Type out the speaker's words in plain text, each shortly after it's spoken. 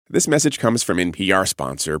This message comes from NPR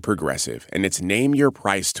sponsor Progressive and its Name Your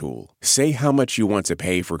Price tool. Say how much you want to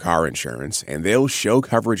pay for car insurance, and they'll show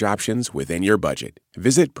coverage options within your budget.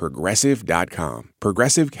 Visit Progressive.com.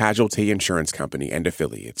 Progressive Casualty Insurance Company and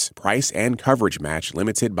Affiliates. Price and coverage match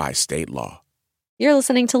limited by state law. You're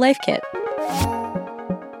listening to Life Kit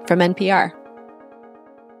from NPR.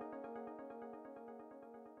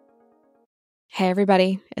 Hey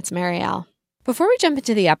everybody, it's Marielle. Before we jump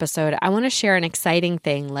into the episode, I want to share an exciting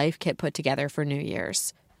thing Life Kit put together for New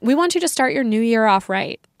Year's. We want you to start your new year off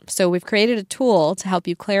right, so we've created a tool to help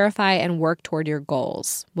you clarify and work toward your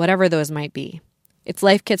goals, whatever those might be. It's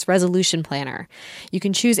Life Kit's Resolution Planner. You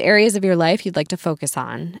can choose areas of your life you'd like to focus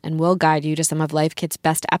on, and we'll guide you to some of Life Kit's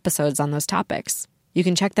best episodes on those topics. You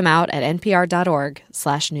can check them out at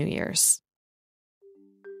npr.org/New Year's.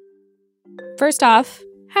 First off,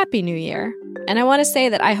 Happy New Year. And I want to say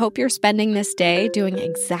that I hope you're spending this day doing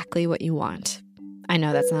exactly what you want. I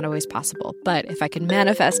know that's not always possible, but if I could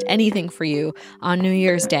manifest anything for you on New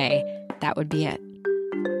Year's Day, that would be it.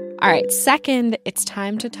 All right, second, it's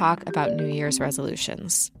time to talk about New Year's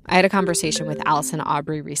resolutions. I had a conversation with Allison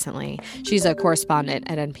Aubrey recently. She's a correspondent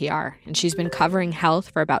at NPR, and she's been covering health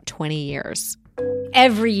for about 20 years.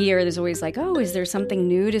 Every year there's always like, oh, is there something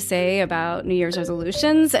new to say about New Year's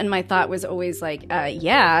resolutions? And my thought was always like,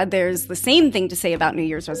 yeah, there's the same thing to say about New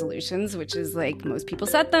Year's resolutions, which is like most people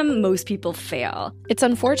set them, most people fail. It's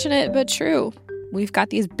unfortunate, but true. We've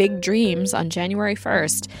got these big dreams on January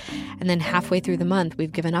 1st, and then halfway through the month,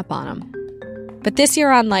 we've given up on them. But this year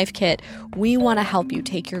on Life Kit, we want to help you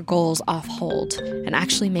take your goals off hold and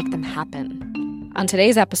actually make them happen. On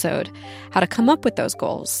today's episode, how to come up with those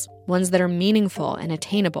goals, ones that are meaningful and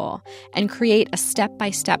attainable, and create a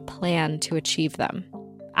step-by-step plan to achieve them.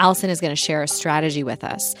 Allison is going to share a strategy with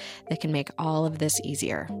us that can make all of this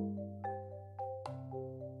easier.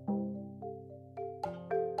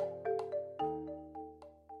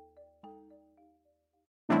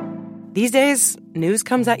 These days, news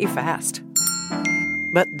comes at you fast.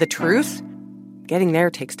 But the truth? Getting there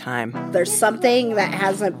takes time. There's something that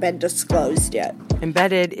hasn't been disclosed yet.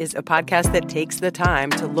 Embedded is a podcast that takes the time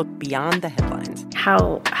to look beyond the headlines.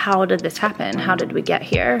 How did this happen? How did we get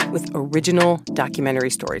here? With original documentary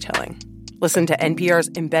storytelling. Listen to NPR's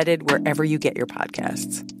Embedded wherever you get your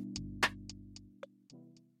podcasts.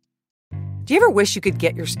 Do you ever wish you could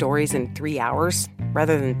get your stories in 3 hours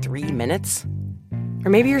rather than 3 minutes?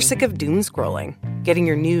 Or maybe you're sick of doom scrolling, getting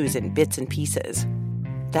your news in bits and pieces.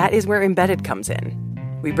 That is where Embedded comes in.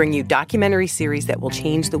 We bring you documentary series that will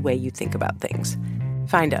change the way you think about things.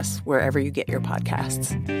 Find us wherever you get your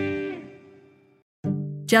podcasts.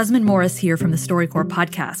 Jasmine Morris here from the StoryCorps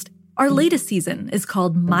podcast. Our latest season is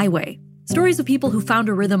called My Way. Stories of people who found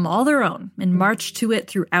a rhythm all their own and marched to it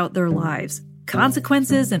throughout their lives.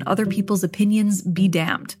 Consequences and other people's opinions be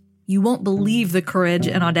damned. You won't believe the courage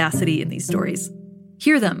and audacity in these stories.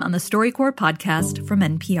 Hear them on the StoryCorps podcast from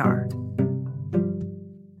NPR.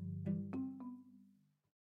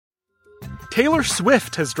 Taylor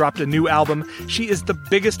Swift has dropped a new album. She is the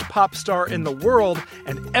biggest pop star in the world,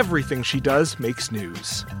 and everything she does makes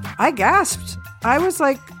news. I gasped. I was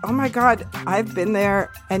like, oh my God, I've been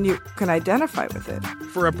there, and you can identify with it.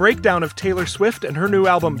 For a breakdown of Taylor Swift and her new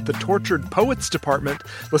album, The Tortured Poets Department,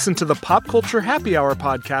 listen to the Pop Culture Happy Hour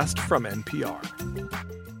podcast from NPR.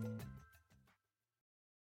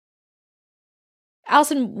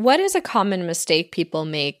 Allison, what is a common mistake people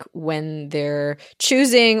make when they're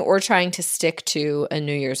choosing or trying to stick to a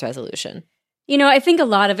New Year's resolution? You know, I think a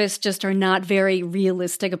lot of us just are not very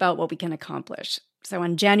realistic about what we can accomplish. So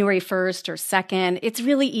on January 1st or 2nd, it's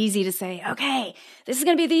really easy to say, okay, this is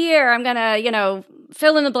going to be the year. I'm going to,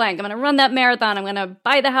 fill in the blank. I'm going to run that marathon. I'm going to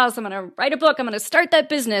buy the house. I'm going to write a book. I'm going to start that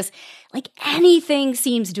business. Like anything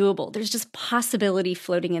seems doable. There's just possibility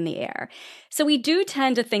floating in the air. So we do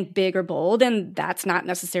tend to think big or bold, and that's not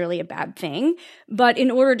necessarily a bad thing. But in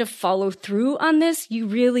order to follow through on this, you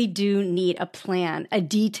really do need a plan, a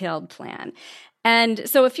detailed plan. And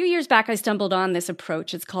so a few years back, I stumbled on this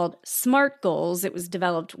approach. It's called SMART goals. It was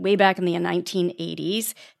developed way back in the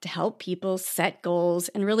 1980s to help people set goals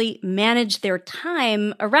and really manage their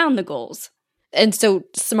time around the goals. And so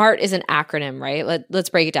SMART is an acronym, right? Let's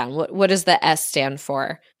break it down. What does the S stand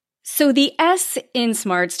for? So the S in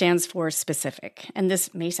SMART stands for specific. And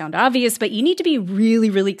this may sound obvious, but you need to be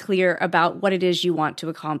really, really clear about what it is you want to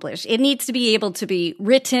accomplish. It needs to be able to be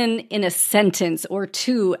written in a sentence or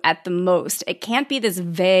two at the most. It can't be this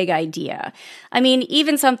vague idea. I mean,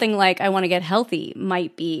 even something like, I want to get healthy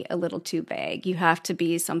might be a little too vague. You have to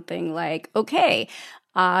be something like, okay,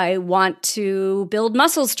 I want to build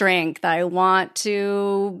muscle strength. I want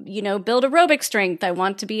to, build aerobic strength. I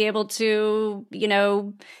want to be able to,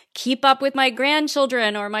 keep up with my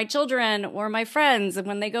grandchildren or my children or my friends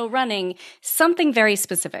when they go running. Something very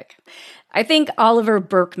specific. I think Oliver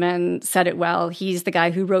Burkeman said it well. He's the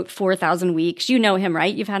guy who wrote 4,000 Weeks. You know him,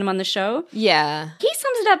 right? You've had him on the show. Yeah. He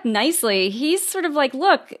sums it up nicely. He's sort of like,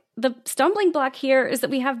 look, the stumbling block here is that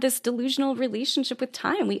we have this delusional relationship with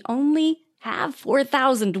time. We only have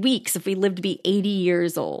 4,000 weeks if we live to be 80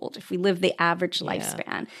 years old, if we live the average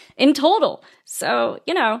lifespan in total. So,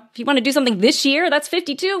 if you want to do something this year, that's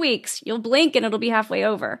 52 weeks. You'll blink and it'll be halfway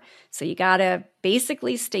over. So you got to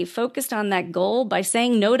basically stay focused on that goal by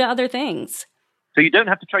saying no to other things. So you don't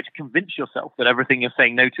have to try to convince yourself that everything you're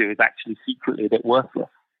saying no to is actually secretly a bit worthless.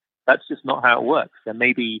 That's just not how it works. There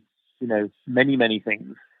may be, many, many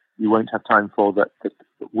things you won't have time for that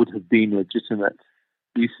would have been legitimate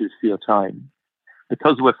uses for your time.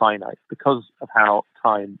 Because we're finite, because of how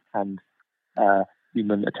time and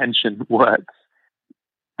human attention works,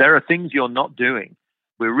 there are things you're not doing.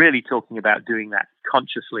 We're really talking about doing that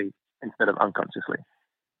consciously instead of unconsciously.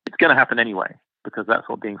 It's going to happen anyway, because that's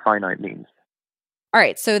what being finite means. All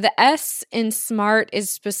right, so the S in SMART is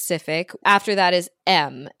specific. After that is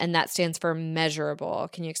M, and that stands for measurable.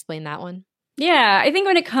 Can you explain that one? Yeah, I think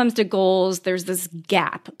when it comes to goals, there's this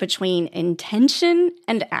gap between intention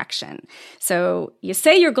and action. So you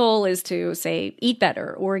say your goal is to, say, eat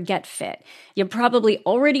better or get fit. You probably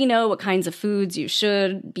already know what kinds of foods you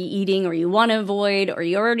should be eating or you want to avoid, or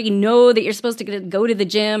you already know that you're supposed to go to the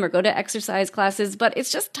gym or go to exercise classes, but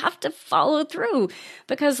it's just tough to follow through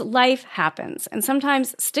because life happens. And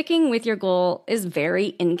sometimes sticking with your goal is very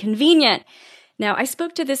inconvenient. Now, I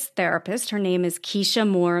spoke to this therapist. Her name is Keisha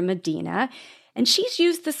Moore Medina, and she's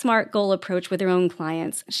used the SMART goal approach with her own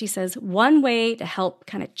clients. She says one way to help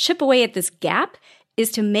kind of chip away at this gap is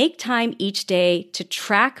to make time each day to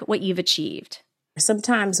track what you've achieved.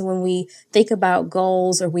 Sometimes when we think about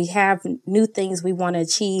goals or we have new things we want to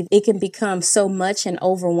achieve, it can become so much and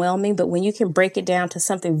overwhelming. But when you can break it down to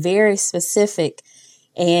something very specific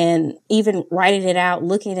and even writing it out,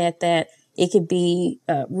 looking at that, it could be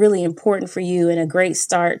really important for you and a great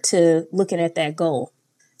start to looking at that goal.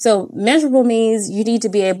 So measurable means you need to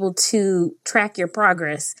be able to track your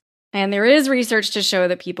progress. And there is research to show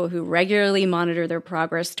that people who regularly monitor their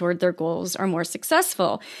progress toward their goals are more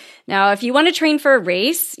successful. Now, if you want to train for a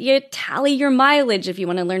race, you tally your mileage. If you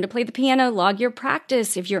want to learn to play the piano, log your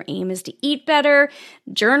practice. If your aim is to eat better,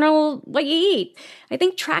 journal what you eat. I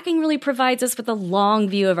think tracking really provides us with a long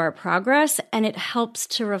view of our progress, and it helps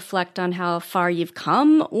to reflect on how far you've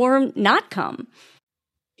come or not come.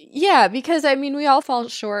 Yeah, because we all fall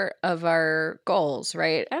short of our goals,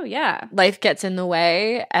 right? Oh, yeah. Life gets in the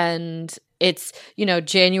way and it's,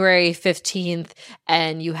 January 15th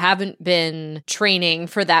and you haven't been training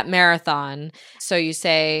for that marathon. So you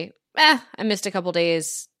say, I missed a couple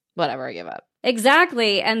days, whatever, I give up.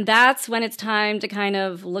 Exactly. And that's when it's time to kind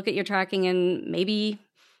of look at your tracking and maybe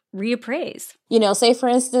reappraise. Say for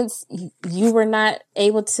instance, you were not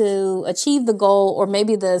able to achieve the goal, or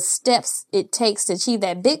maybe the steps it takes to achieve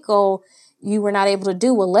that big goal, you were not able to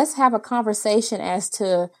do. Well, let's have a conversation as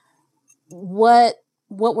to what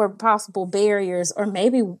were possible barriers, or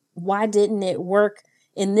maybe why didn't it work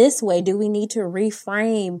in this way? Do we need to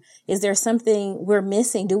reframe? Is there something we're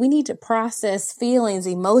missing? Do we need to process feelings,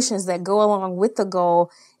 emotions that go along with the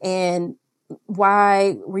goal? And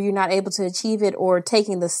why were you not able to achieve it, or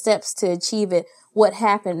taking the steps to achieve it? What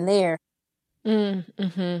happened there?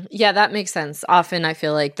 Mm-hmm. Yeah, that makes sense. Often I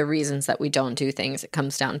feel like the reasons that we don't do things, it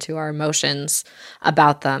comes down to our emotions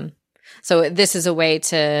about them. So this is a way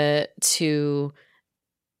to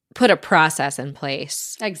put a process in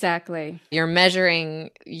place. Exactly. You're measuring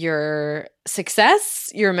your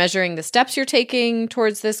success, you're measuring the steps you're taking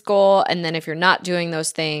towards this goal, and then if you're not doing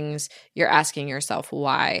those things, you're asking yourself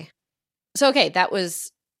why. So, okay, that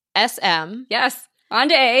was SM. Yes, on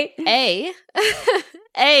to A. A.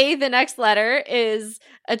 A, the next letter, is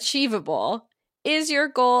achievable. Is your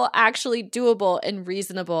goal actually doable and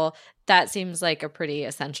reasonable? That seems like a pretty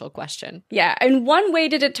essential question. Yeah, and one way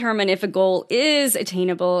to determine if a goal is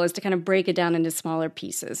attainable is to kind of break it down into smaller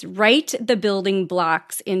pieces. Write the building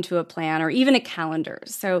blocks into a plan or even a calendar.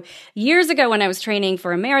 So years ago when I was training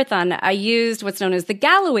for a marathon, I used what's known as the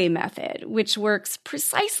Galloway method, which works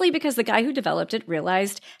precisely because the guy who developed it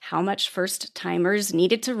realized how much first-timers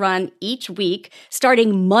needed to run each week,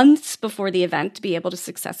 starting months before the event to be able to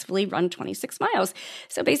successfully run 26 miles.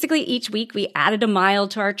 So basically each week we added a mile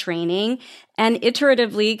to our training, running and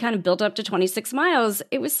iteratively kind of built up to 26 miles.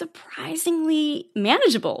 It was surprisingly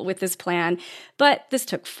manageable with this plan. But this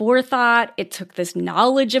took forethought. It took this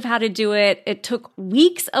knowledge of how to do it. It took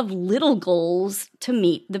weeks of little goals to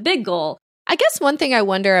meet the big goal. I guess one thing I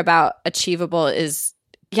wonder about achievable is,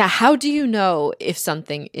 how do you know if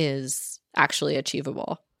something is actually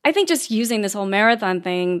achievable? I think just using this whole marathon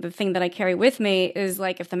thing, the thing that I carry with me is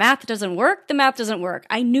like, if the math doesn't work, the math doesn't work.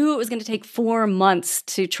 I knew it was going to take 4 months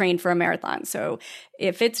to train for a marathon. So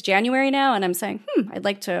if it's January now and I'm saying, I'd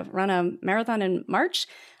like to run a marathon in March,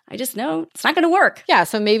 I just know it's not going to work. Yeah,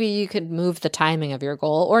 so maybe you could move the timing of your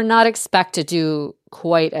goal or not expect to do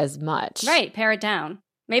quite as much. Right, pare it down.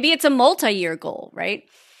 Maybe it's a multi-year goal, right?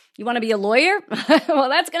 You want to be a lawyer? Well,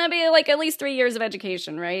 that's going to be like at least 3 years of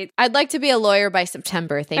education, right? I'd like to be a lawyer by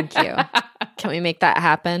September. Thank you. Can we make that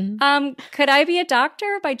happen? Could I be a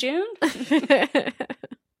doctor by June?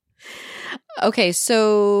 Okay,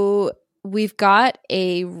 so we've got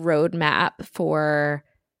a roadmap for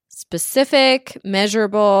specific,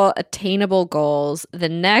 measurable, attainable goals. The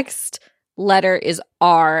next letter is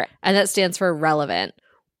R, and that stands for relevant.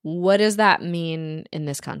 What does that mean in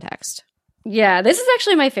this context? Yeah, this is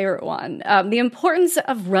actually my favorite one. The importance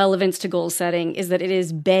of relevance to goal setting is that it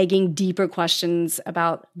is begging deeper questions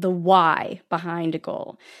about the why behind a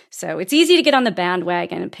goal. So it's easy to get on the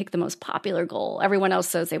bandwagon and pick the most popular goal. Everyone else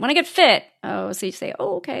says they want to get fit. Oh, so you say,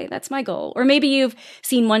 okay, that's my goal. Or maybe you've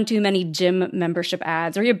seen one too many gym membership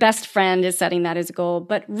ads, or your best friend is setting that as a goal.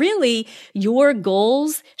 But really, your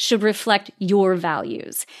goals should reflect your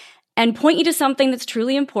values and point you to something that's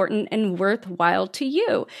truly important and worthwhile to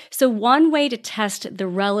you. So one way to test the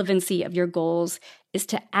relevancy of your goals is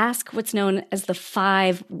to ask what's known as the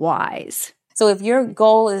 5 whys. So if your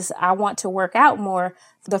goal is, I want to work out more,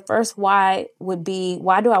 the first why would be,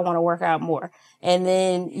 why do I want to work out more? And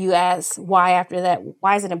then you ask why after that,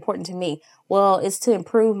 why is it important to me? Well, it's to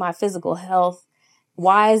improve my physical health.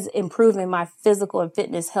 Why is improving my physical and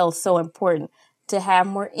fitness health so important? To have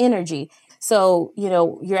more energy. So,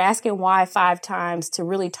 you're asking why 5 times to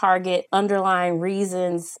really target underlying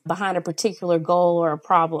reasons behind a particular goal or a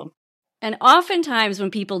problem. And oftentimes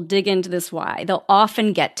when people dig into this why, they'll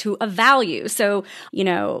often get to a value. So,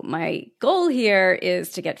 my goal here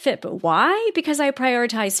is to get fit, but why? Because I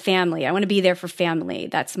prioritize family. I want to be there for family.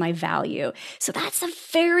 That's my value. So that's a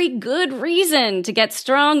very good reason to get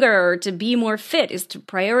stronger or to be more fit, is to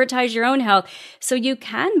prioritize your own health so you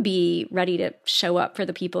can be ready to show up for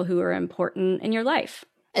the people who are important in your life.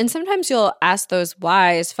 And sometimes you'll ask those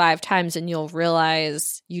whys 5 times and you'll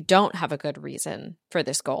realize you don't have a good reason for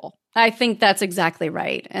this goal. I think that's exactly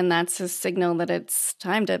right. And that's a signal that it's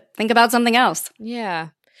time to think about something else.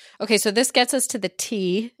 Yeah. Okay, so this gets us to the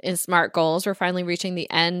T in SMART goals. We're finally reaching the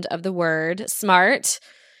end of the word SMART.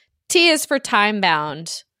 T is for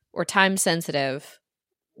time-bound or time-sensitive.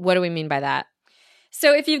 What do we mean by that?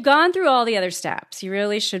 So if you've gone through all the other steps, you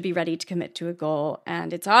really should be ready to commit to a goal.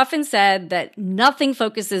 And it's often said that nothing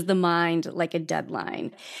focuses the mind like a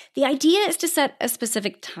deadline. The idea is to set a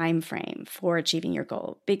specific time frame for achieving your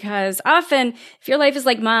goal, because often, if your life is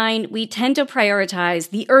like mine, we tend to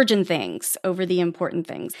prioritize the urgent things over the important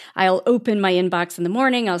things. I'll open my inbox in the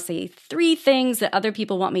morning, I'll see 3 things that other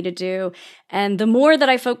people want me to do. And the more that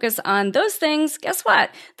I focus on those things, guess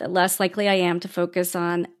what? The less likely I am to focus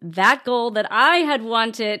on that goal that I had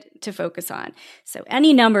wanted to focus on. So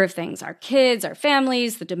any number of things, our kids, our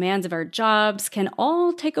families, the demands of our jobs, can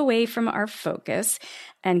all take away from our focus.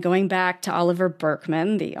 And going back to Oliver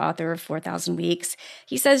Burkeman, the author of 4,000 Weeks,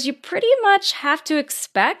 he says you pretty much have to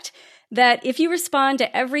expect that if you respond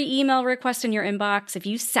to every email request in your inbox, if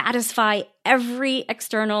you satisfy every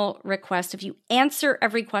external request, if you answer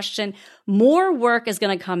every question, more work is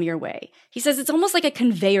going to come your way. He says it's almost like a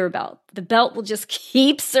conveyor belt. The belt will just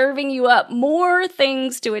keep serving you up more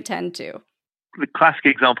things to attend to. The classic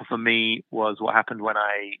example for me was what happened when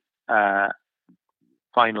I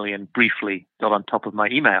finally and briefly got on top of my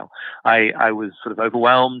email. I was sort of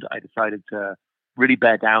overwhelmed. I decided to really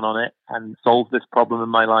bear down on it and solve this problem in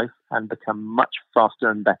my life and become much faster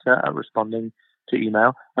and better at responding to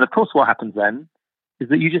email. And of course, what happens then is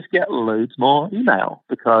that you just get loads more email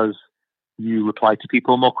because you reply to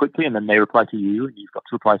people more quickly and then they reply to you and you've got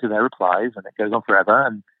to reply to their replies and it goes on forever.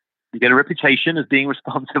 And you get a reputation as being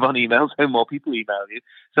responsive on email, so more people email you.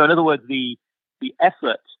 So in other words, the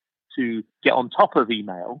effort to get on top of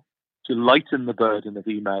email, to lighten the burden of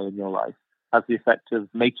email in your life, has the effect of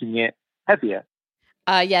making it heavier.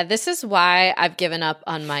 Yeah, this is why I've given up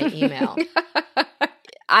on my email.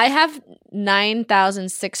 I have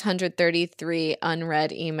 9,633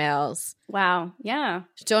 unread emails. Wow. Yeah.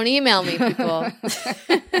 Don't email me, people.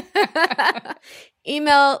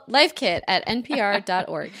 email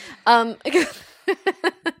lifekit@npr.org.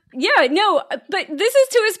 Yeah, no, but this is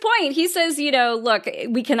to his point. He says, look,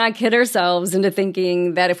 we cannot kid ourselves into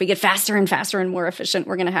thinking that if we get faster and faster and more efficient,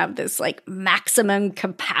 we're going to have this like maximum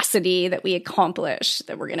capacity that we accomplish,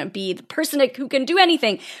 that we're going to be the person who can do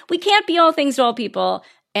anything. We can't be all things to all people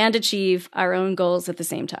and achieve our own goals at the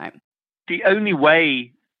same time. The only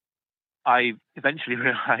way I eventually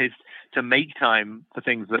realized to make time for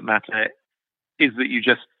things that matter is that you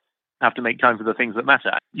just have to make time for the things that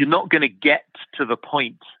matter. You're not going to get to the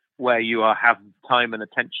point where you have time and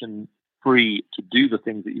attention free to do the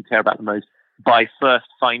things that you care about the most by first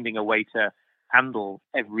finding a way to handle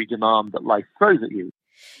every demand that life throws at you.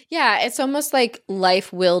 Yeah, it's almost like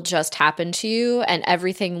life will just happen to you and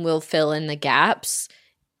everything will fill in the gaps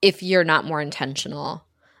if you're not more intentional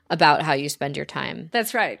about how you spend your time.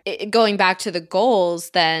 That's right. Going back to the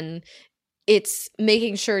goals, then it's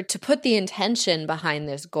making sure to put the intention behind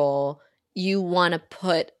this goal. You want to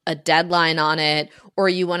put a deadline on it, or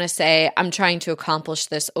you want to say, I'm trying to accomplish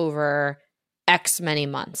this over X many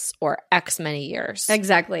months or X many years.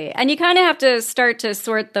 Exactly. And you kind of have to start to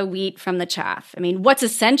sort the wheat from the chaff. I mean, what's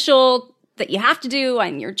essential that you have to do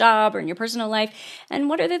on your job or in your personal life, and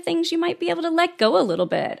what are the things you might be able to let go a little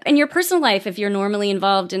bit? In your personal life, if you're normally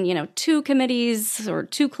involved in, 2 committees or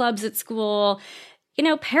 2 clubs at school,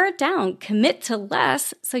 pare it down, commit to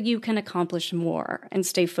less so you can accomplish more and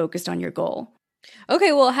stay focused on your goal.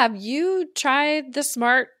 Okay, well, have you tried the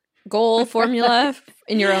SMART goal formula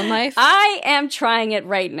in your own life? I am trying it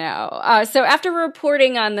right now. So after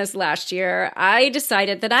reporting on this last year, I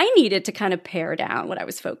decided that I needed to kind of pare down what I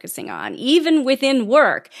was focusing on, even within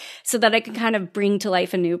work, so that I could kind of bring to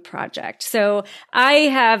life a new project. So I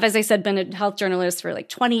have, as I said, been a health journalist for like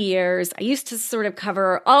 20 years. I used to sort of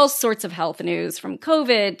cover all sorts of health news, from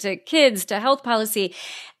COVID to kids to health policy.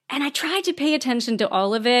 And I tried to pay attention to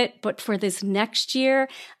all of it, but for this next year,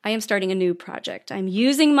 I am starting a new project. I'm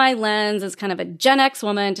using my lens as kind of a Gen X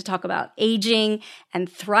woman to talk about aging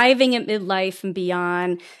and thriving at midlife and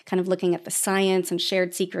beyond, kind of looking at the science and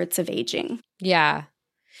shared secrets of aging. Yeah.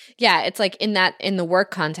 Yeah, it's like in the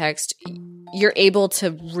work context, you're able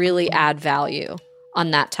to really add value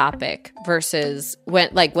on that topic versus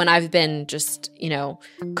when I've been just,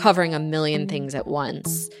 covering a million things at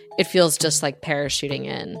once. It feels just like parachuting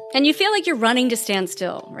in. And you feel like you're running to stand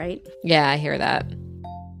still, right? Yeah, I hear that.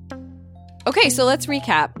 Okay, so let's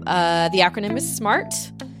recap. The acronym is SMART.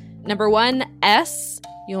 Number 1, S.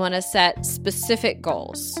 You want to set specific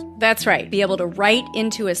goals. That's right. Be able to write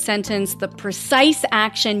into a sentence the precise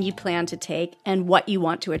action you plan to take and what you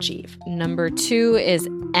want to achieve. Number 2 is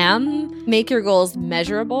M. Make your goals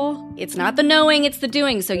measurable. It's not the knowing, it's the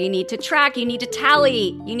doing. So you need to track, you need to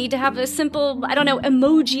tally, you need to have a simple,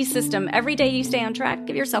 emoji system. Every day you stay on track,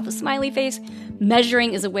 give yourself a smiley face.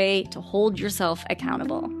 Measuring is a way to hold yourself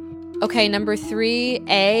accountable. Okay, number 3,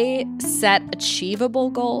 A, set achievable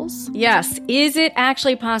goals. Yes. Is it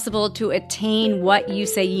actually possible to attain what you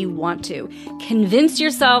say you want to? Convince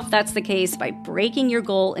yourself that's the case by breaking your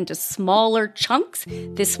goal into smaller chunks.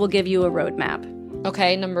 This will give you a roadmap.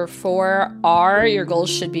 Okay, number 4, R, your goals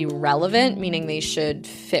should be relevant, meaning they should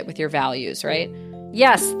fit with your values, right?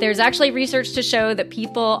 Yes, there's actually research to show that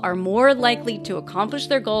people are more likely to accomplish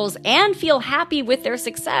their goals and feel happy with their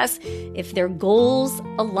success if their goals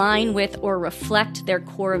align with or reflect their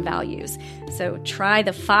core values. So try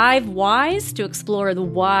the 5 whys to explore the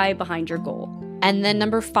why behind your goal. And then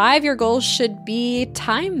number 5, your goals should be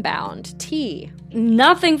time-bound, T.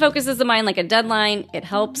 Nothing focuses the mind like a deadline. It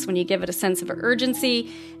helps when you give it a sense of urgency.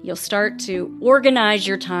 You'll start to organize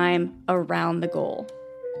your time around the goal.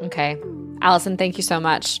 Okay. Allison, thank you so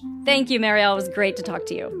much. Thank you, Marielle. It was great to talk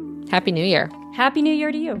to you. Happy New Year. Happy New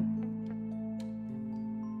Year to you.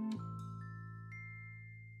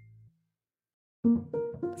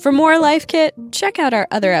 For more Life Kit, check out our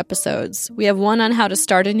other episodes. We have one on how to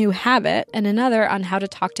start a new habit and another on how to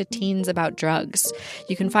talk to teens about drugs.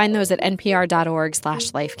 You can find those at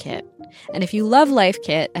npr.org/lifekit. And if you love Life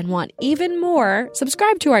Kit and want even more,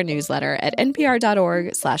 subscribe to our newsletter at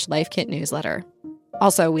npr.org/lifekitnewsletter.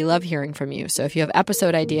 Also, we love hearing from you, so if you have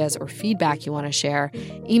episode ideas or feedback you want to share,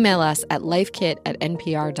 email us at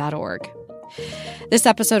lifekit@npr.org. This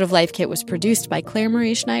episode of Life Kit was produced by Claire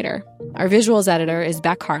Marie Schneider. Our visuals editor is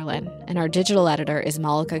Beck Harlan, and our digital editor is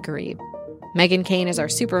Malika Garib. Megan Kane is our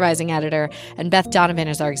supervising editor, and Beth Donovan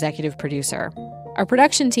is our executive producer. Our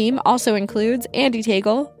production team also includes Andy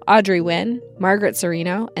Tagle, Audrey Wynn, Margaret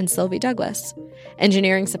Serino, and Sylvie Douglas.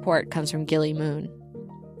 Engineering support comes from Gilly Moon.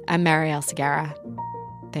 I'm Marielle Segarra.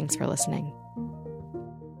 Thanks for listening.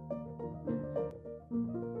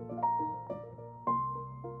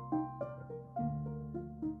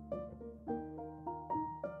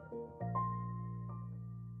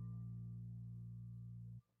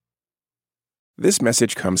 This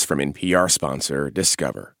message comes from NPR sponsor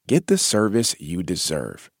Discover. Get the service you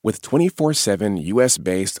deserve. With 24/7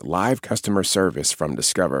 U.S.-based live customer service from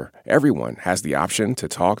Discover, everyone has the option to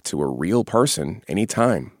talk to a real person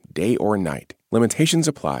anytime, day or night. Limitations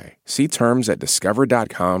apply. See terms at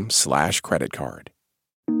discover.com/creditcard.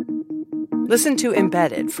 Listen to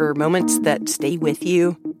Embedded for moments that stay with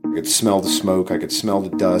you. I could smell the smoke. I could smell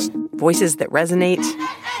the dust. Voices that resonate.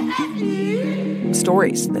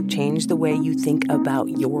 Stories that change the way you think about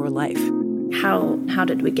your life. How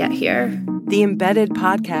did we get here? The Embedded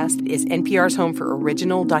podcast is NPR's home for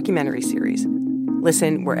original documentary series.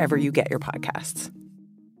 Listen wherever you get your podcasts.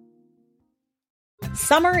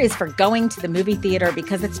 Summer is for going to the movie theater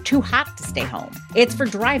because it's too hot to stay home. It's for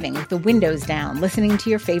driving with the windows down, listening to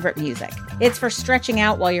your favorite music. It's for stretching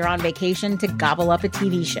out while you're on vacation to gobble up a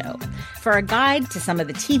TV show. For a guide to some of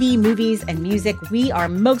the TV, movies, and music we are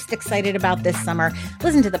most excited about this summer,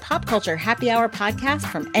 listen to the Pop Culture Happy Hour podcast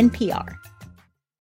from NPR.